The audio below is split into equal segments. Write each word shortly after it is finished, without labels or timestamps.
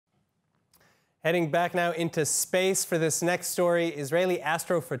Heading back now into space for this next story, Israeli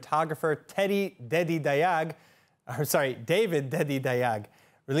astrophotographer David Deddy Dayag,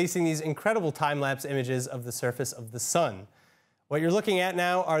 releasing these incredible time-lapse images of the surface of the sun. What you're looking at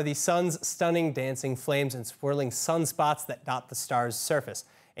now are the sun's stunning dancing flames and swirling sunspots that dot the star's surface.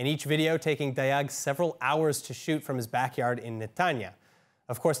 In each video, taking Dayag several hours to shoot from his backyard in Netanya.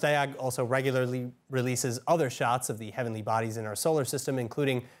 Of course, Dayag also regularly releases other shots of the heavenly bodies in our solar system,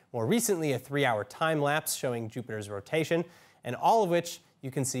 including more recently a 3-hour time-lapse showing Jupiter's rotation, and all of which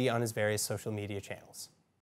you can see on his various social media channels.